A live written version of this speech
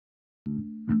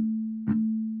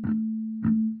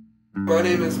My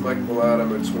name is Mike Malott.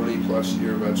 I'm a 20-plus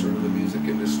year veteran of the music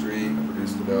industry. I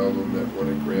produced an album that won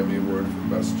a Grammy Award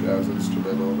for Best Jazz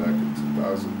Instrumental back in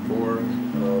 2004.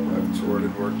 I've toured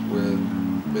and worked with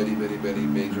many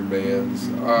major bands.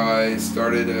 I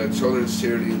started a children's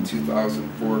charity in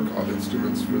 2004 called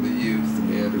Instruments for the Youth,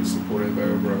 and it's supported by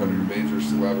over 100 major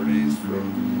celebrities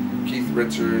from Keith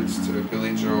Richards to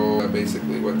Billy Joel.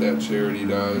 Basically what that charity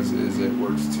does is it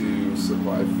works to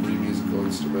supply free musical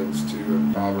instruments to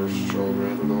impoverished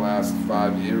children. For the last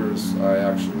 5 years I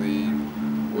actually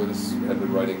had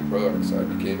been writing books. I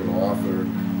became an author.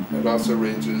 It also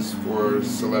arranges for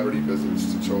celebrity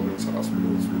visits to children's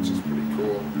hospitals, which is pretty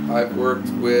cool. I've worked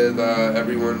with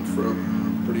everyone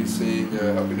from producing,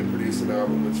 helping to produce an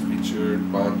album that's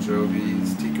featured Bon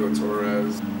Jovi's, Tico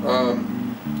Torres.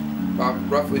 About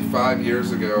roughly 5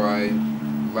 years ago I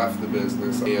left the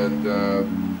business, and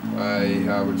I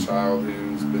have a child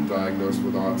who's been diagnosed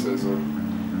with autism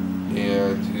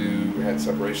and who had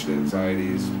separation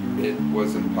anxieties. It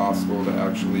was impossible to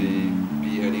actually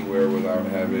be anywhere without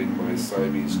having my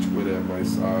Siamese twin at my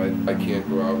side. I can't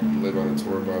go out and live on a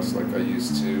tour bus like I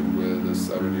used to with a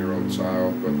 7-year-old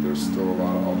child, but there's still a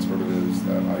lot of alternatives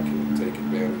that I can take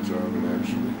advantage of and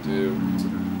actually do.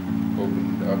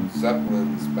 Opened up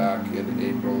Zeppelin's back in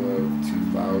April of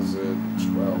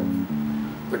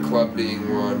 2012. The club being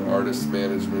one, artist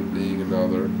management being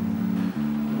another.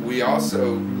 We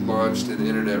also launched an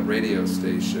internet radio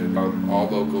station. All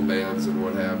local bands and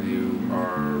what have you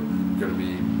are going to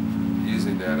be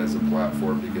using that as a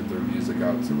platform to get their music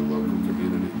out to the local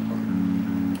community.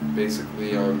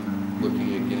 Basically, I'm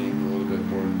looking at getting a little bit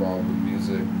more involved with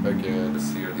music again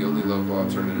this year. The only local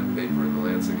alternative paper in the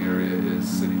Lansing area is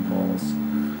City Pulse.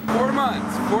 4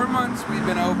 months we've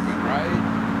been open, right?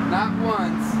 Not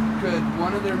once could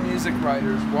one of their music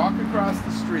writers walk across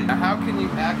the street. Now, how can you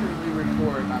accurately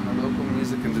report on the local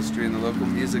music industry and the local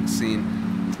music scene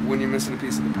when you're missing a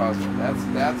piece of the puzzle?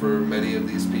 That's for many of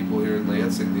these people here in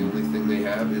Lansing, the only thing they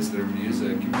have is their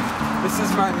music. This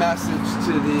is my message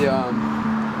to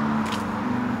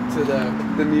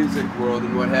the music world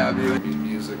and what have you. I mean,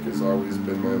 music has always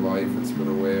been my life. It's been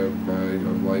a way of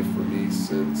life for me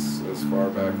since as far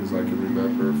back as I can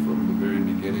remember, from the very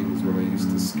beginnings when I used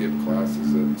to skip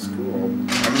classes at school. I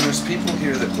mean, there's people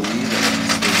here that believe in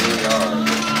this. There really are.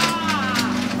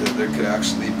 That there could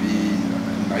actually be a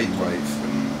nightlife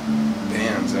and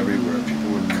bands everywhere. People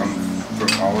would come from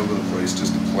all over the place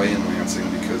just to play in Lansing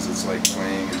because it's like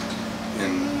playing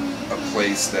in a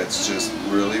place that's just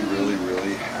really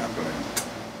happening.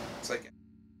 It's like